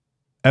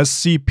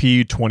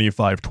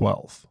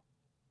SCP-2512,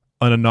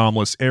 an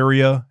anomalous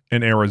area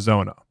in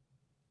Arizona.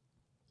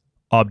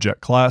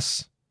 Object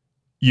Class: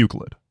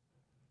 Euclid.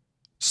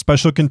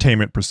 Special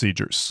Containment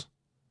Procedures: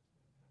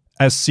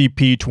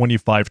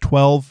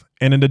 SCP-2512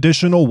 and an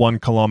additional 1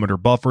 km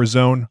buffer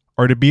zone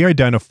are to be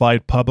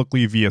identified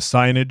publicly via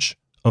signage,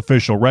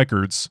 official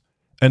records,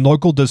 and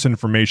local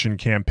disinformation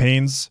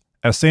campaigns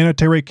as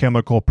Sanitary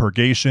Chemical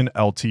Purgation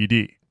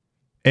Ltd.,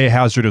 a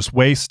hazardous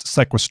waste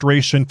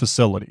sequestration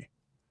facility.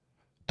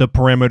 The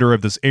perimeter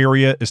of this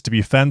area is to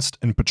be fenced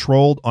and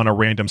patrolled on a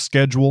random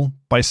schedule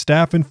by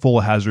staff in full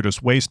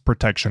hazardous waste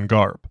protection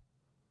garb.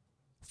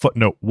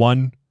 Footnote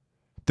 1.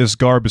 This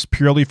garb is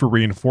purely for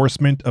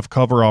reinforcement of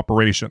cover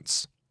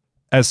operations.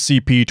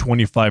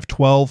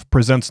 SCP-2512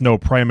 presents no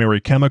primary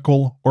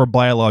chemical or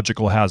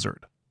biological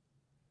hazard.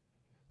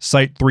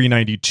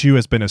 Site-392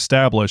 has been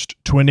established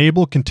to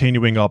enable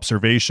continuing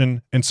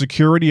observation and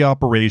security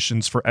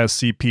operations for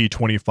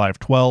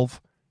SCP-2512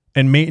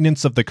 and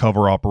maintenance of the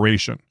cover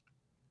operation.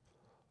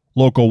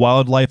 Local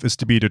wildlife is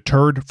to be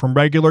deterred from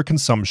regular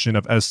consumption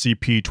of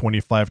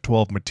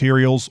SCP-2512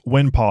 materials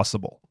when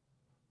possible.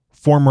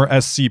 Former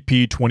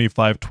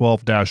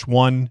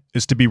SCP-2512-1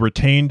 is to be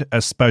retained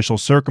as Special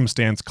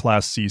Circumstance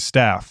Class C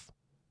staff,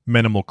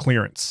 minimal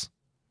clearance.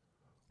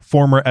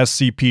 Former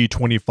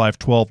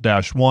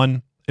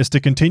SCP-2512-1 is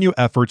to continue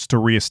efforts to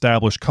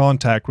re-establish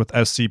contact with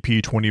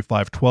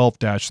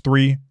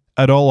SCP-2512-3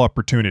 at all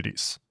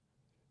opportunities.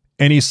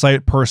 Any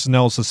site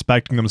personnel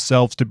suspecting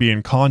themselves to be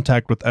in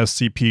contact with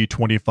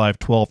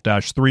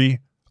SCP-2512-3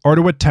 are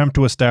to attempt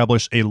to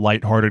establish a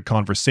lighthearted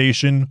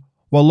conversation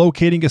while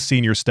locating a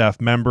senior staff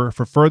member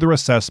for further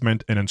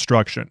assessment and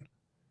instruction.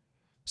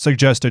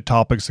 Suggested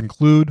topics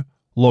include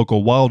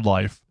local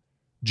wildlife,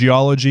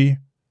 geology,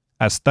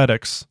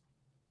 aesthetics,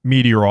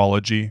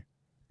 meteorology,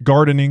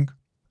 gardening,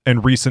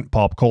 and recent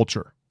pop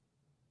culture.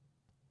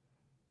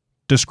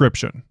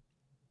 Description: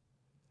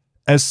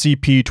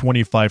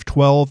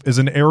 SCP-2512 is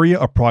an area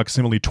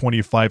approximately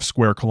 25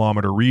 square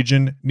kilometer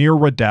region near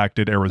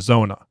redacted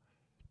Arizona,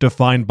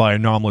 defined by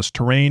anomalous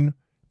terrain,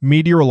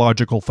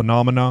 meteorological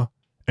phenomena,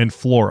 and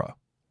flora.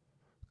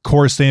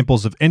 Core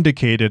samples have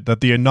indicated that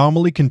the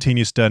anomaly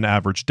continues to an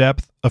average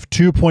depth of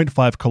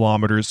 2.5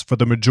 kilometers for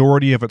the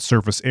majority of its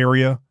surface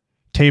area,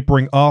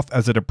 tapering off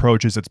as it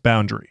approaches its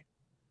boundary.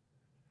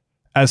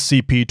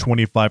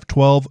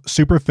 SCP-2512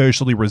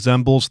 superficially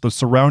resembles the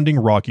surrounding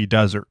rocky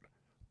desert,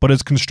 but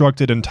is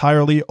constructed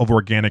entirely of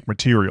organic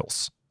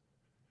materials.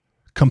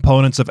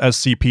 Components of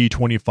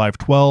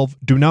SCP-2512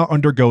 do not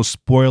undergo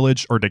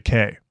spoilage or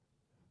decay.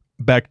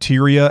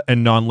 Bacteria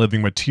and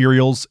non-living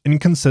materials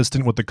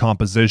inconsistent with the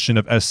composition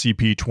of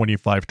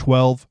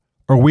SCP-2512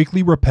 are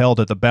weakly repelled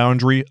at the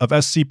boundary of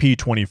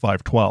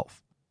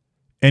SCP-2512.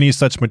 Any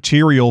such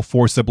material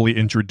forcibly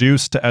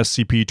introduced to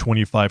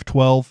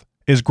SCP-2512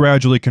 is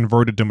gradually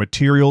converted to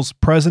materials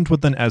present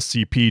within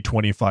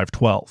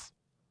SCP-2512.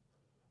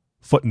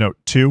 Footnote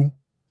 2.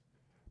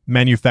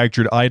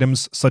 Manufactured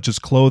items such as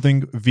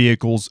clothing,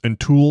 vehicles, and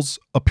tools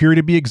appear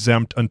to be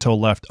exempt until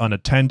left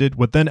unattended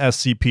within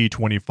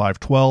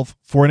SCP-2512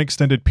 for an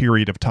extended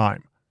period of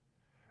time.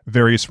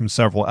 Varies from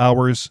several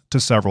hours to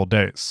several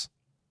days.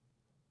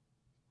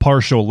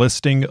 Partial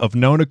listing of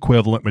known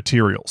equivalent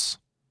materials.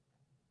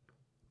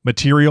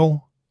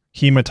 Material: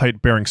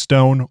 hematite-bearing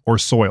stone or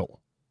soil.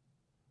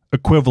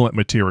 Equivalent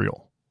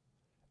material: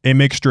 a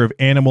mixture of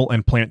animal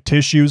and plant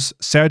tissues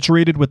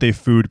saturated with a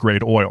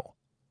food-grade oil.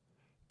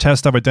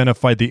 Tests have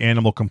identified the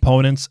animal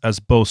components as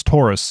Bos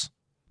taurus,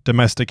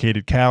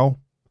 domesticated cow,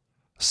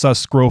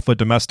 Sus scrofa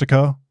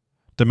domestica,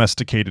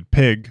 domesticated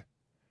pig,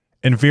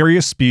 and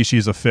various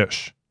species of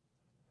fish.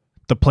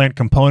 The plant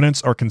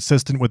components are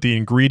consistent with the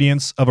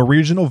ingredients of a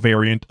regional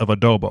variant of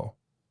adobo.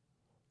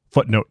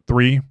 Footnote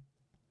 3.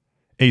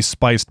 A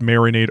spiced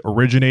marinade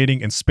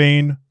originating in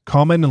Spain,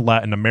 common in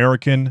Latin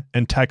American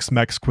and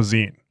Tex-Mex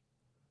cuisine.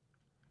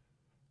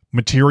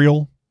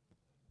 Material: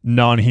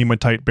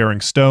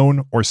 non-hematite-bearing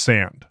stone or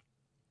sand.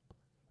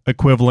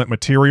 Equivalent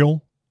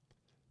material: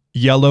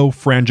 yellow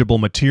frangible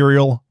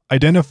material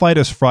identified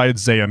as fried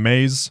zea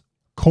maize,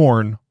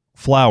 corn,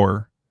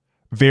 flour,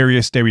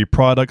 various dairy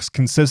products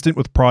consistent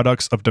with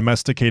products of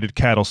domesticated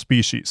cattle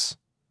species.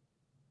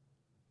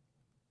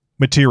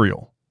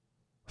 Material: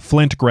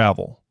 flint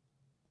gravel.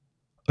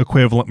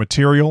 Equivalent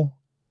material: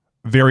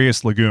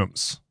 various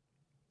legumes.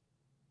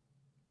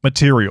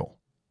 Material: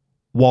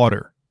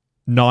 water,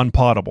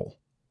 non-potable.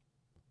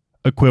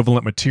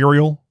 Equivalent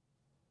material: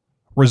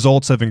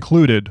 results have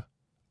included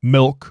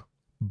milk,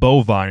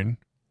 bovine,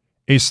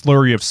 a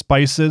slurry of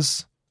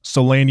spices,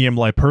 Solanium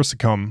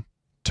lypersicum,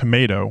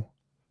 tomato,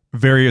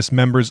 various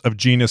members of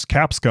genus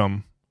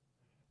Capsicum,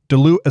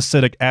 dilute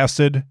acidic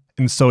acid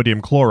and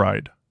sodium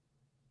chloride,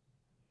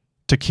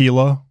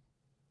 tequila,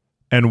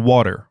 and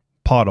water,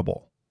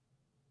 potable.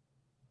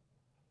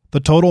 The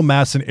total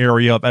mass and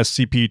area of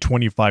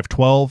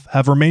SCP-2512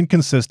 have remained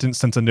consistent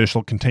since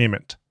initial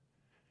containment.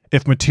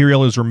 If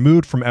material is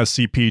removed from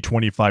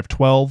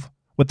SCP-2512,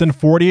 Within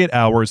 48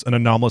 hours, an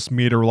anomalous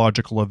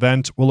meteorological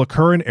event will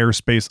occur in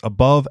airspace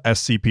above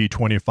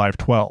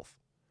SCP-2512.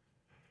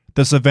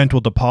 This event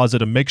will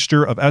deposit a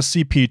mixture of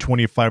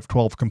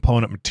SCP-2512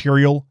 component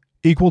material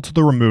equal to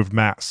the removed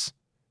mass,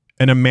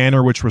 in a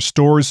manner which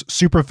restores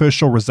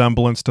superficial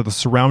resemblance to the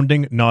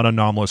surrounding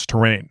non-anomalous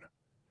terrain.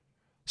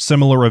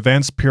 Similar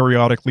events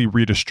periodically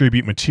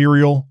redistribute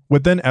material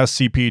within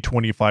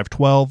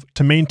SCP-2512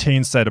 to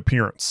maintain said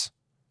appearance.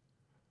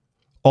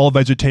 All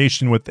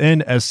vegetation within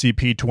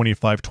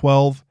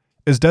SCP-2512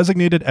 is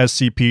designated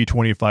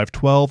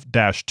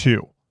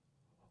SCP-2512-2.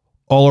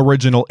 All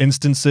original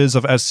instances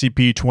of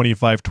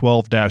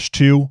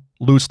SCP-2512-2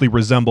 loosely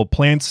resemble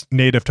plants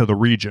native to the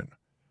region,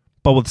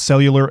 but with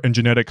cellular and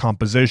genetic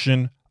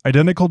composition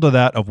identical to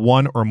that of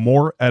one or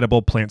more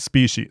edible plant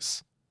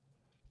species.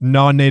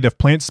 Non-native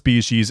plant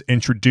species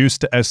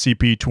introduced to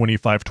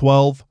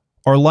SCP-2512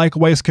 are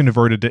likewise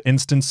converted to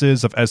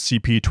instances of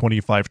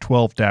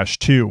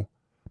SCP-2512-2,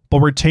 but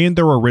retain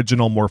their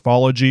original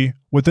morphology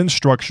within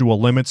structural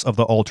limits of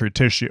the altered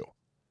tissue.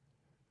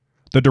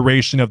 The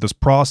duration of this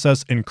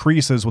process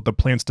increases with the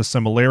plant's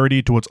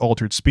dissimilarity to its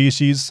altered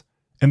species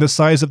and the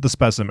size of the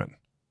specimen.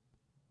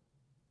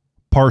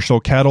 Partial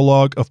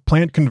Catalog of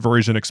Plant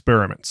Conversion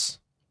Experiments.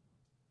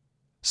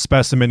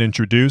 Specimen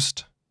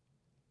introduced: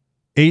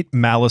 8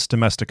 Malus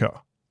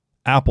domestica,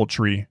 apple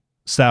tree,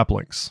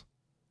 saplings.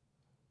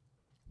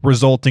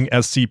 Resulting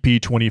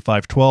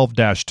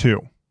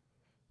SCP-2512-2.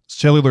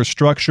 Cellular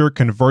structure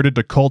converted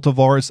to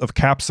cultivars of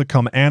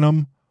Capsicum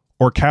annum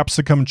or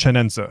Capsicum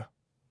chinense.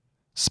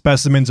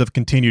 Specimens of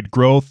continued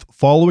growth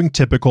following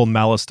typical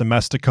Malus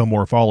domestica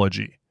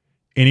morphology,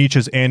 and each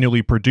has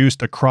annually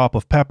produced a crop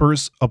of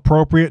peppers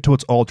appropriate to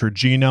its altered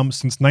genome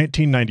since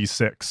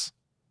 1996.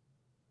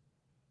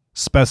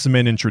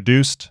 Specimen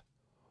introduced: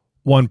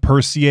 1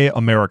 Persea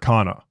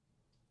americana,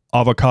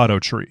 avocado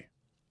tree.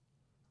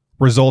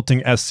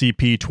 Resulting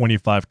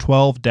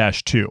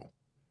SCP-2512-2.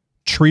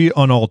 Tree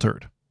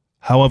unaltered.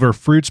 However,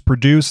 fruits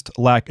produced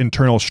lack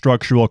internal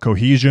structural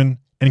cohesion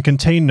and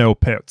contain no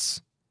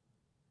pits.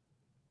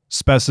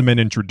 Specimen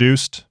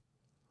introduced: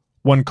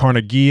 1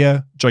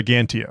 Carnegie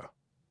gigantea,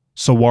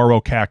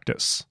 saguaro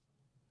cactus.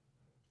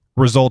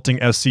 Resulting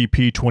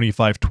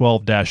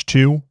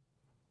SCP-2512-2.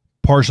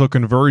 Partial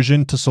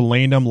conversion to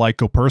Solanum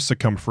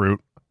lycopersicum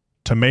fruit,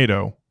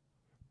 tomato,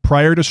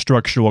 prior to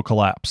structural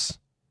collapse.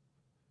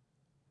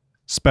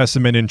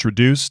 Specimen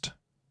introduced: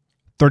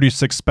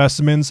 36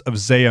 specimens of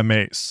Zea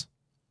mays,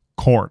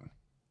 corn.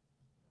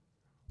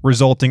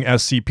 Resulting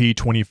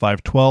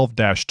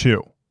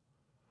SCP-2512-2.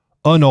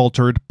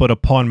 Unaltered, but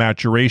upon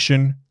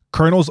maturation,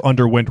 kernels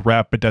underwent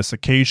rapid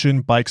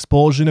desiccation by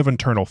expulsion of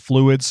internal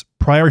fluids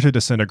prior to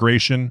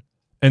disintegration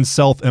and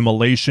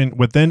self-immolation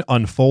within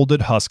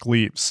unfolded husk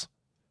leaves.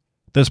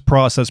 This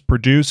process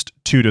produced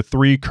 2 to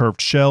 3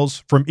 curved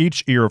shells from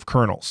each ear of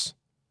kernels.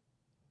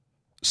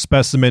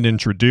 Specimen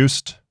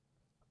introduced: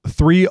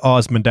 3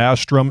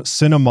 Osmandastrum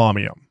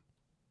cinnamomum,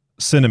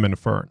 cinnamon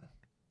fern.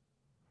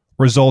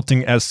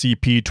 Resulting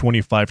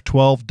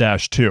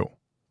SCP-2512-2.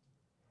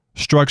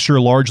 Structure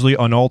largely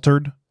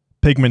unaltered,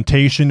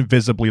 pigmentation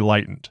visibly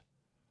lightened.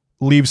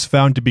 Leaves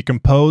found to be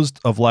composed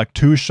of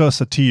Lactucia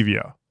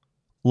sativia,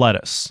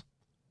 lettuce.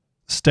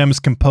 Stems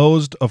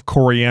composed of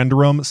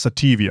Coriandrum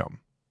sativium,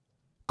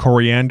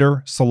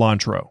 coriander,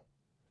 cilantro.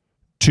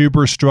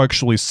 Tuber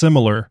structurally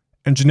similar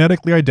and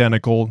genetically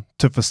identical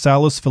to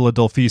Physalis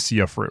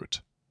philadelphia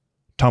fruit,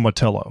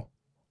 tomatillo.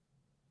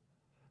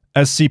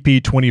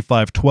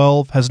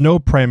 SCP-2512 has no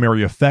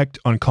primary effect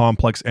on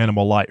complex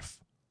animal life.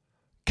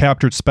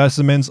 Captured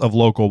specimens of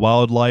local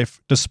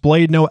wildlife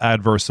displayed no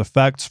adverse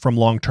effects from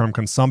long-term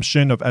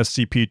consumption of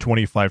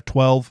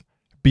SCP-2512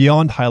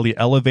 beyond highly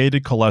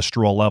elevated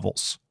cholesterol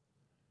levels.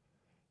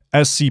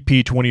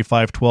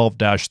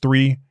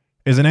 SCP-2512-3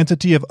 is an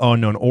entity of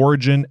unknown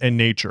origin and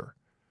nature,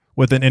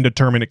 with an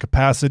indeterminate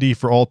capacity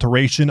for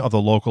alteration of the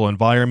local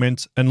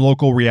environment and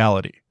local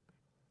reality.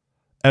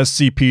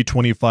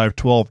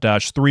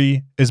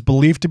 SCP-2512-3 is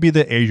believed to be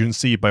the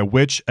agency by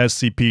which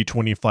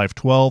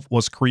SCP-2512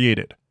 was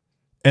created,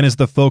 and is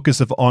the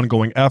focus of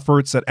ongoing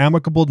efforts at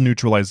amicable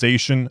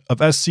neutralization of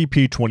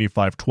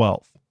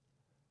SCP-2512.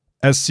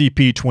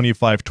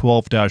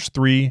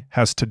 SCP-2512-3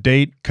 has to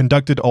date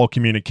conducted all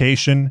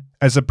communication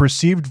as a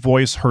perceived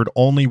voice heard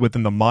only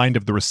within the mind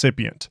of the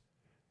recipient,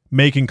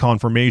 making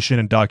confirmation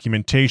and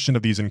documentation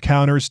of these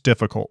encounters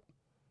difficult.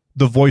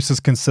 The voice is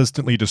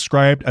consistently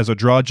described as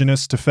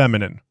androgynous to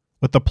feminine,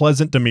 with a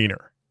pleasant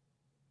demeanor.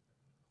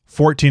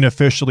 14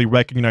 officially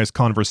recognized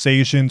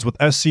conversations with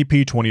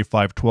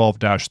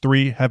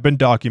SCP-2512-3 have been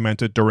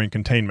documented during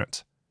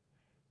containment.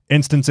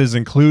 Instances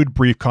include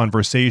brief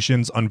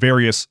conversations on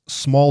various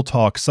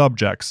small-talk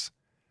subjects,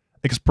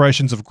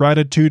 expressions of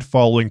gratitude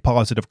following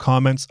positive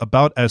comments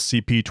about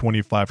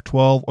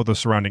SCP-2512 or the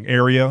surrounding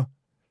area,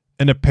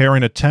 and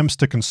apparent attempts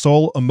to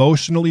console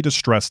emotionally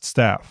distressed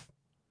staff.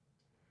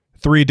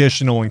 3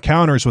 additional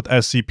encounters with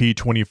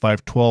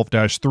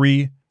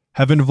SCP-2512-3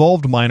 have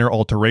involved minor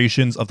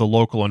alterations of the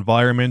local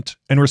environment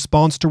in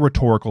response to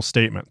rhetorical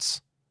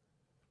statements.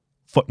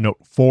 Footnote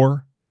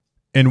 4.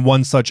 In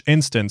one such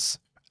instance,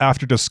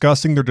 after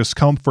discussing their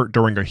discomfort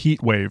during a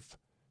heat wave,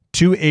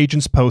 2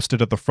 agents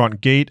posted at the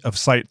front gate of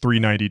Site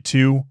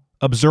 392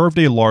 observed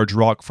a large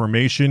rock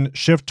formation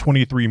shift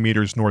 23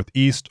 meters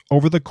northeast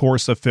over the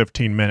course of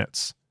 15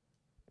 minutes.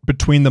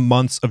 Between the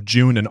months of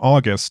June and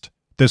August,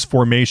 this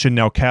formation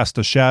now cast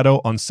a shadow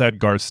on said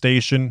guard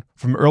station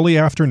from early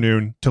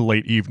afternoon to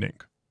late evening.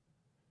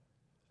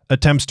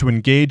 Attempts to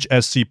engage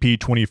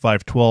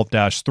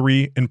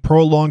SCP-2512-3 in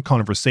prolonged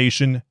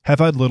conversation have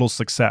had little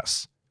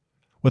success,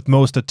 with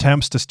most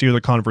attempts to steer the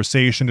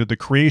conversation to the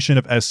creation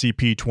of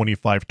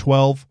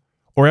SCP-2512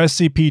 or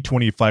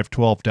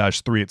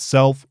SCP-2512-3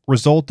 itself,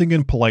 resulting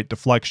in polite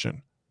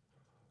deflection.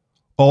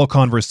 All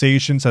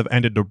conversations have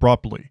ended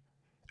abruptly,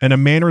 in a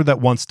manner that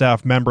one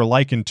staff member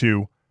likened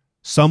to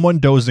someone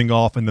dozing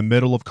off in the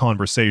middle of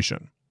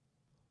conversation.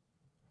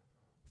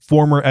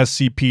 Former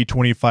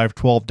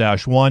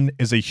SCP-2512-1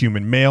 is a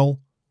human male,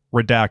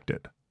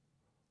 redacted.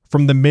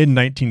 From the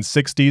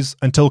mid-1960s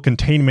until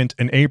containment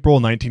in April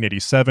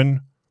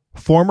 1987,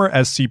 former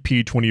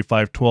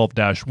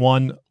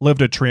SCP-2512-1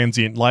 lived a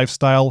transient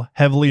lifestyle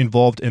heavily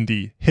involved in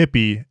the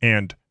hippie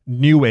and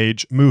New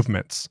Age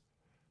movements,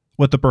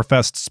 with a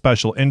professed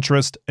special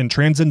interest in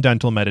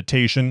transcendental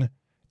meditation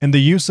and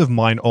the use of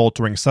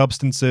mind-altering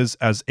substances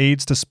as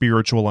aids to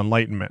spiritual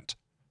enlightenment.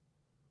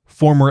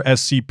 Former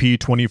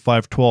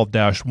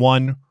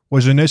SCP-2512-1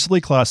 was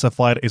initially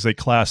classified as a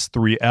Class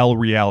 3L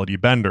reality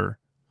bender.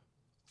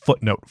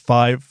 Footnote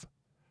 5.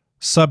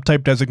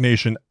 Subtype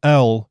designation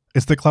L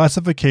is the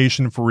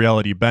classification for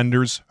reality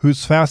benders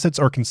whose facets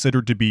are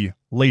considered to be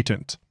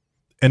latent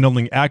and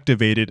only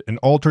activated in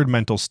altered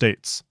mental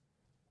states.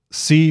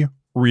 See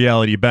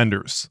Reality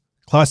Benders,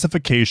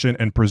 Classification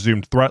and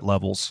Presumed Threat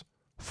Levels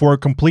for a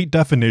complete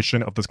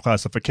definition of this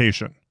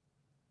classification,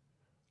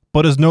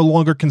 but is no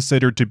longer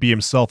considered to be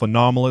himself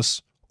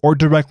anomalous or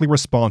directly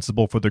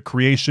responsible for the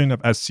creation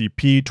of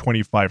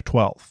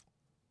SCP-2512.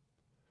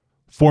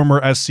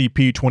 Former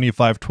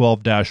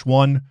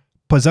SCP-2512-1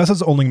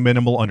 possesses only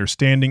minimal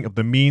understanding of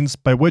the means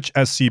by which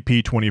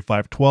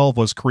SCP-2512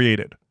 was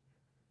created.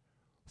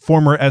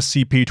 Former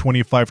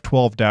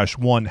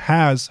SCP-2512-1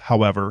 has,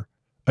 however,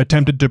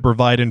 attempted to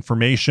provide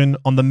information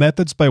on the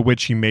methods by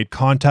which he made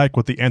contact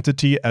with the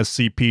entity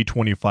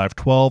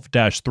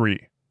SCP-2512-3.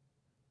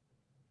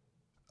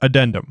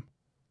 Addendum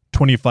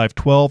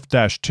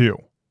 2512-2.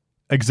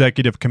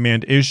 Executive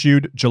Command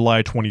issued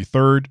July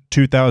 23,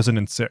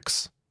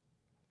 2006.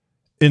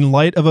 In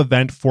light of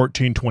Event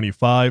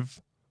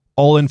 1425,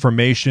 all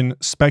information,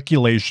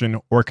 speculation,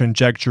 or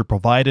conjecture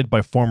provided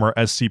by former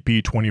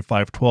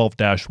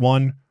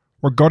SCP-2512-1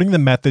 regarding the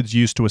methods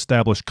used to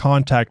establish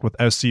contact with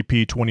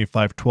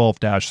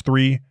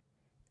SCP-2512-3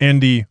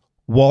 and the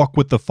Walk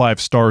with the 5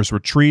 Stars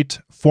retreat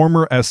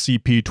former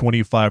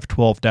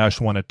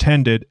SCP-2512-1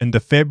 attended in the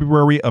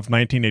February of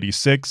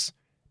 1986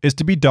 is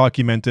to be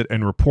documented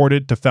and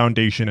reported to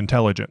Foundation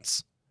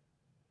Intelligence.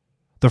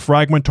 The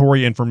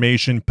fragmentary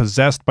information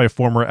possessed by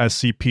former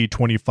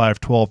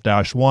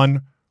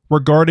SCP-2512-1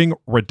 regarding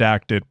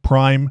Redacted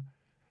Prime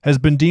has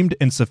been deemed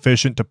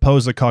insufficient to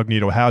pose a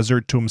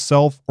cognitohazard to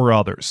himself or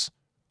others.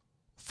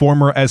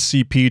 Former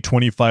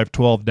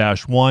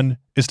SCP-2512-1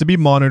 is to be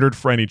monitored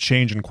for any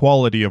change in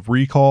quality of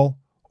recall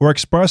or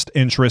expressed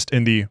interest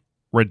in the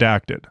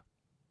Redacted.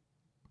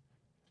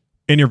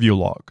 Interview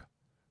Log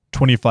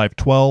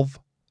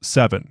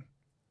 2512-7.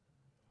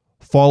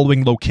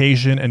 Following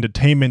location and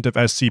detainment of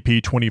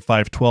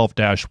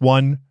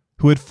SCP-2512-1,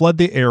 who had fled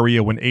the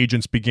area when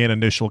agents began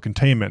initial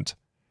containment,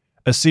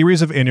 a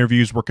series of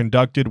interviews were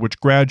conducted which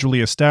gradually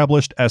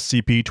established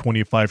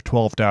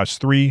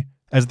SCP-2512-3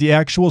 as the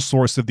actual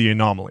source of the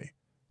anomaly,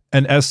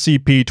 and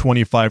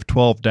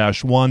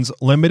SCP-2512-1's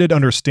limited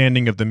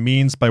understanding of the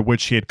means by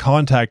which he had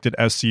contacted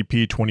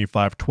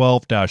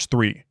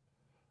SCP-2512-3.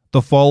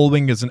 The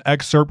following is an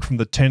excerpt from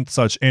the 10th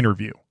such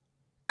interview,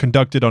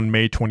 conducted on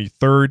May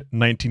 23,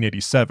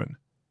 1987,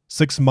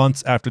 6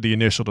 months after the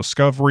initial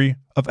discovery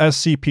of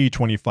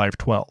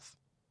SCP-2512.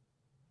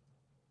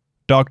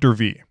 Dr.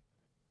 V.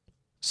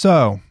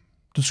 So,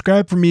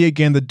 describe for me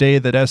again the day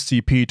that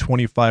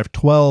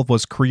SCP-2512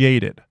 was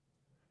created.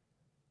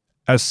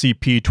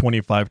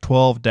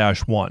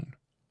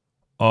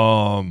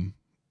 SCP-2512-1.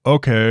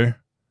 Okay.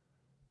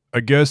 I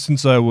guess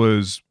since I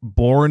was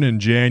born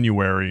in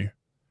January.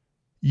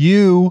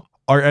 You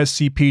are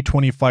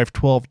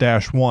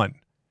SCP-2512-1.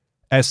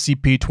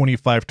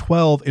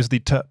 SCP-2512 is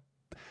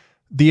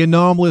the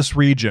anomalous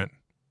region.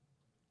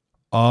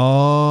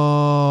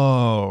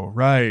 Oh,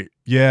 right.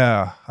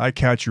 Yeah, I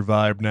catch your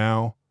vibe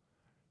now.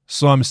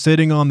 So I'm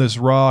sitting on this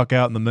rock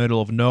out in the middle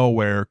of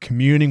nowhere,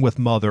 communing with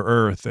Mother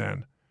Earth,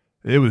 and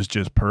it was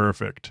just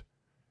perfect.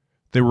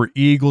 There were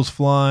eagles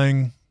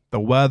flying,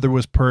 the weather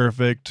was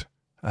perfect,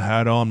 I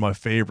had on my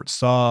favorite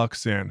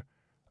socks, and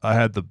I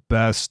had the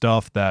best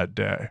stuff that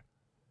day.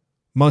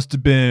 Must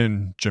have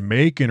been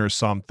Jamaican or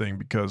something,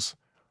 because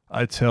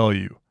I tell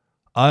you,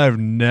 I have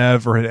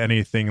never had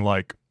anything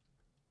like...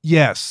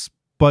 Yes,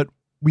 but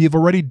we have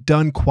already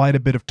done quite a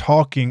bit of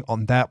talking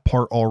on that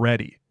part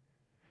already.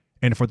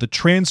 And for the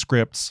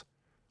transcripts,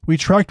 We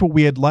tracked what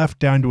we had left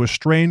down to a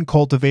strain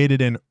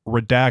cultivated in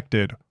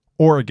Redacted,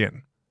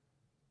 Oregon.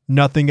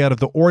 Nothing out of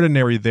the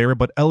ordinary there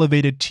but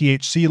elevated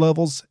THC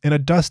levels and a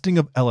dusting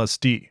of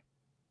LSD.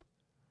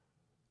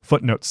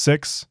 Footnote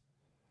 6.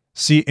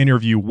 See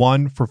Interview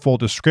 1 for full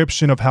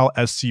description of how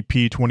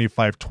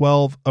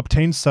SCP-2512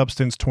 obtained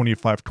Substance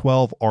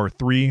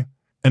 2512-R3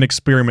 and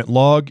Experiment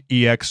Log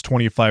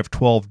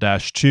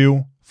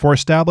EX-2512-2 for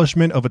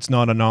establishment of its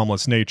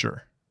non-anomalous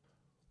nature.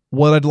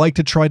 What I'd like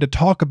to try to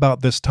talk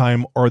about this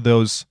time are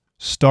those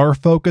star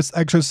focus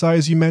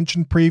exercises you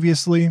mentioned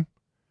previously.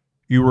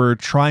 You were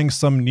trying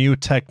some new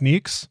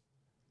techniques?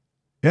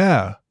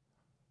 Yeah.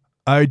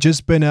 I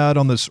just been out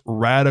on this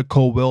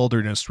radical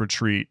wilderness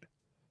retreat.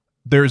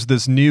 There's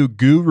this new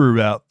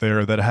guru out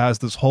there that has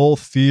this whole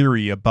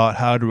theory about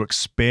how to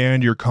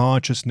expand your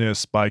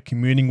consciousness by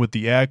communing with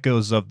the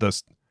echoes of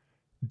the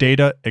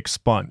data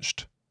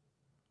expunged.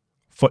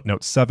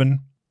 Footnote 7.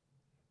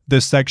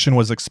 This section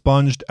was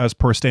expunged as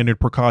per standard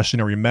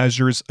precautionary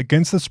measures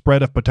against the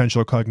spread of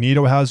potential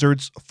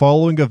cognitohazards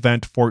following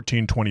Event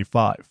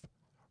 1425,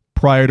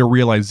 prior to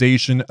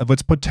realization of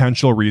its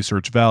potential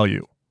research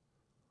value.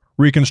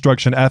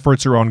 Reconstruction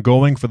efforts are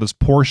ongoing for this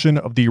portion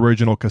of the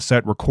original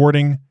cassette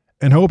recording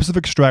in hopes of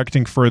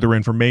extracting further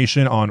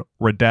information on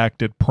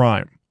Redacted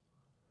Prime.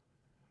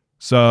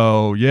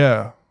 So,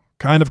 yeah,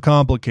 kind of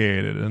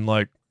complicated and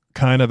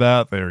kind of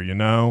out there, you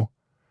know?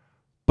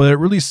 But it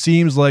really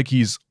seems like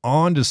he's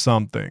onto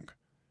something.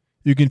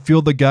 You can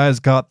feel the guy's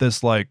got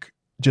this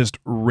just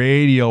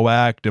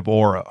radioactive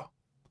aura.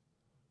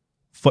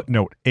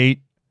 Footnote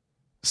 8.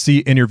 See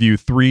Interview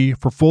 3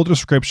 for full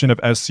description of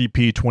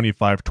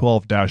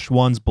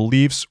SCP-2512-1's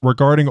beliefs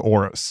regarding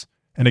auras,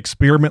 and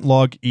Experiment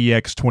Log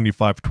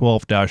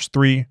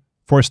EX-2512-3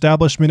 for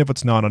establishment of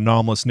its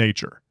non-anomalous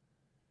nature.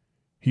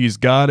 He's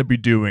gotta be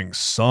doing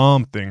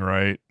something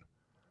right.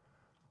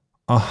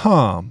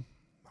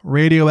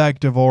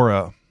 Radioactive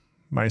aura.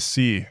 I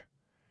see.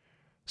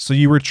 So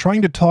you were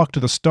trying to talk to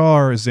the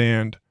stars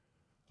and,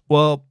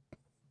 well,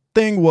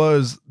 thing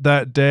was,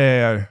 that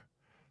day I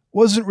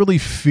wasn't really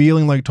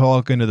feeling like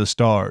talking to the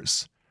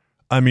stars.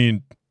 I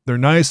mean, they're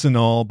nice and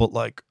all, but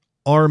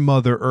our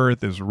Mother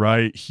Earth is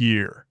right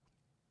here.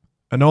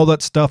 And all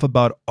that stuff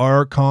about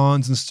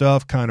archons and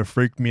stuff kind of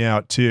freaked me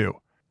out too.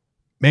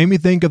 Made me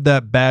think of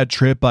that bad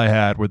trip I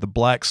had where the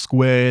black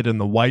squid and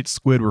the white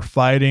squid were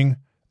fighting,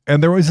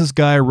 and there was this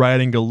guy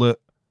riding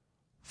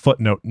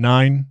Footnote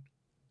 9.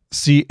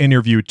 See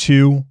Interview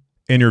 2,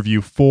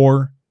 Interview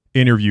 4,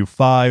 Interview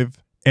 5,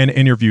 and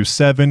Interview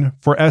 7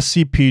 for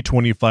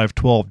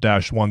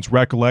SCP-2512-1's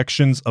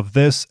recollections of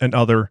this and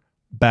other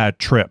bad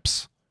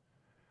trips.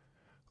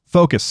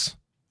 Focus.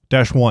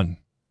 -1.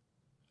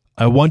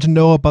 I want to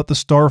know about the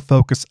star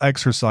focus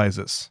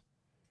exercises.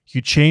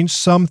 You changed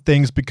some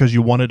things because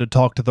you wanted to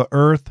talk to the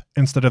Earth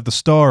instead of the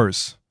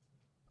stars.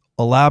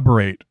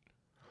 Elaborate.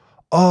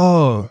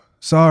 Oh,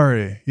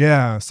 sorry.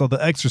 Yeah, so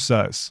the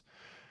exercise.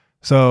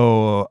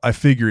 So I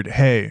figured,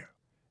 hey,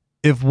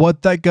 if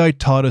what that guy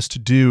taught us to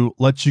do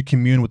lets you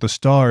commune with the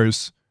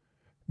stars,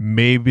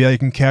 maybe I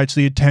can catch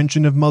the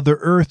attention of Mother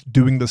Earth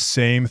doing the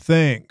same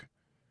thing.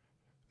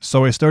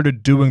 So I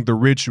started doing the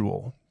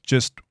ritual,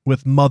 just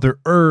with Mother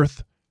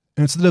Earth,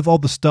 instead of all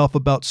the stuff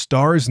about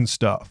stars and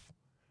stuff.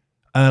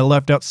 And I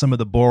left out some of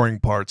the boring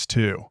parts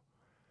too.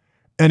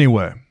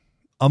 Anyway,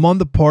 I'm on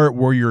the part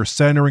where you're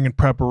centering in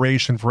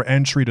preparation for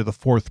entry to the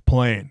fourth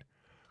plane,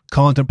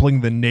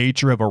 contemplating the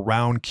nature of a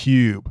round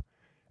cube,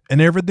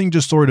 and everything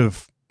just sort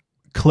of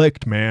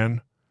clicked,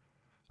 man.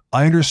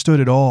 I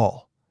understood it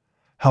all.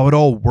 How it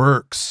all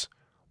works,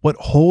 what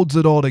holds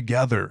it all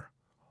together,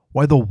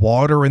 why the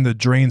water in the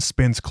drain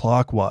spins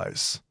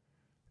clockwise.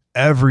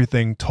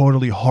 Everything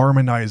totally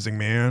harmonizing,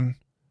 man.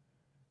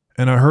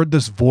 And I heard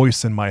this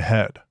voice in my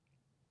head.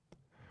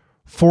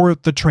 For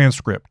the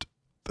transcript,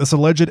 this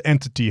alleged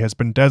entity has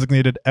been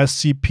designated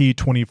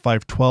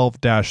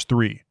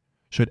SCP-2512-3,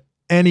 should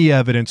any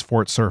evidence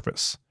for its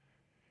surface.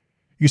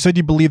 You said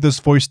you believe this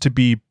voice to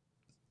be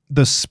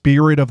the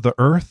spirit of the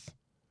Earth?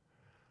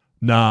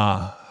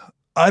 Nah,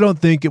 I don't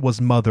think it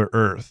was Mother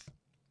Earth.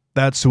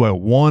 That's who I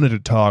wanted to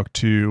talk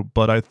to,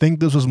 but I think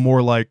this was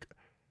more like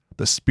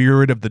the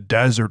spirit of the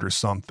desert or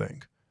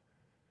something.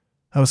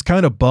 I was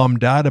kind of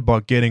bummed out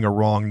about getting a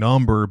wrong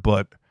number,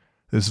 but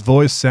this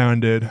voice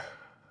sounded,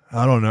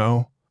 I don't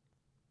know,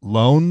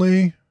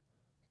 lonely?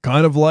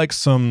 Kind of like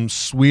some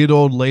sweet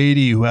old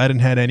lady who hadn't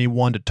had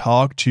anyone to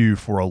talk to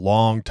for a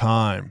long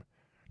time.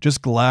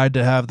 Just glad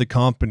to have the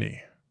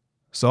company.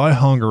 So I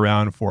hung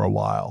around for a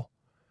while.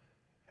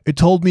 It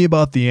told me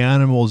about the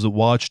animals it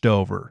watched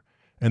over,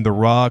 and the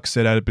rocks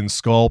it had been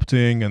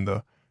sculpting, and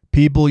the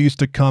people used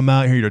to come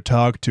out here to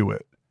talk to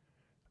it.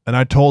 And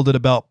I told it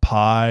about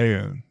Pi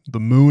and the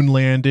moon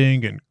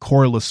landing and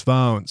cordless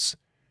phones.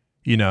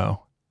 You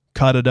know,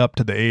 cut it up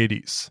to the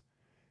 80s.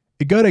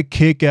 It got a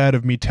kick out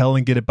of me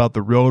telling it about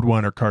the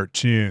Roadrunner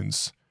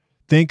cartoons.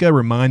 Think I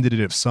reminded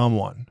it of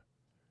someone.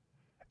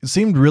 It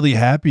seemed really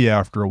happy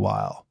after a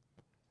while.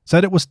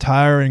 Said it was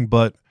tiring,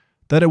 but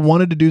that it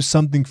wanted to do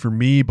something for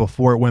me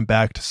before it went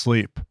back to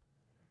sleep.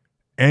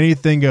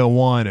 anything I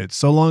wanted,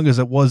 so long as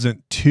it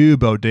wasn't too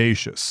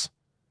bodacious.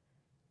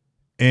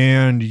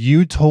 And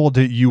you told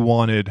it you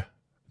wanted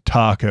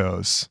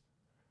tacos.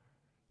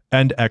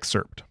 End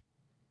excerpt.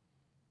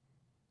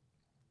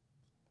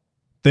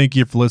 Thank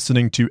you for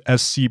listening to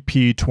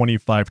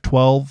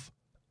SCP-2512,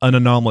 an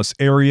anomalous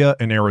area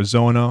in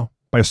Arizona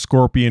by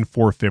Scorpion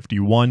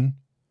 451.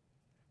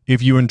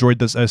 If you enjoyed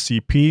this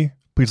SCP,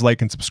 please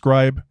like and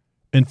subscribe,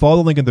 and follow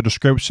the link in the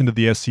description to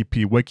the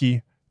SCP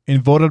Wiki,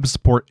 and vote to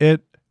support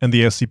it and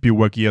the SCP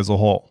Wiki as a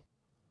whole.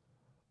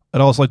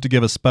 I'd also like to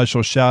give a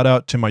special shout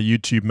out to my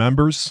YouTube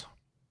members,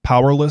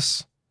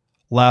 Powerless,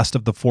 Last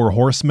of the Four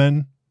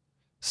Horsemen,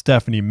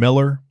 Stephanie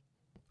Miller,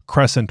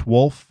 Crescent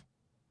Wolf,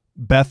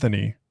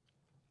 Bethany,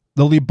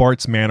 Lily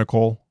Bart's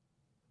Manacle,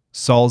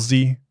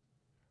 Salzi,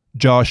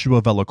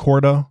 Joshua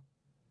Vellacorda,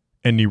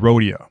 and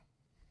Nerodia.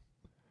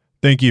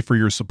 Thank you for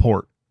your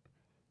support.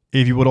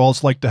 If you would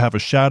also like to have a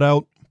shout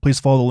out, please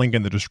follow the link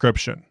in the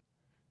description.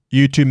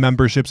 YouTube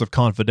memberships of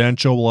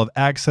Confidential will have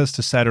access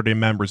to Saturday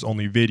members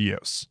only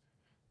videos.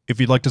 If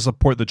you'd like to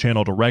support the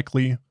channel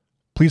directly,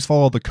 please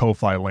follow the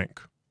Ko-Fi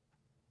link.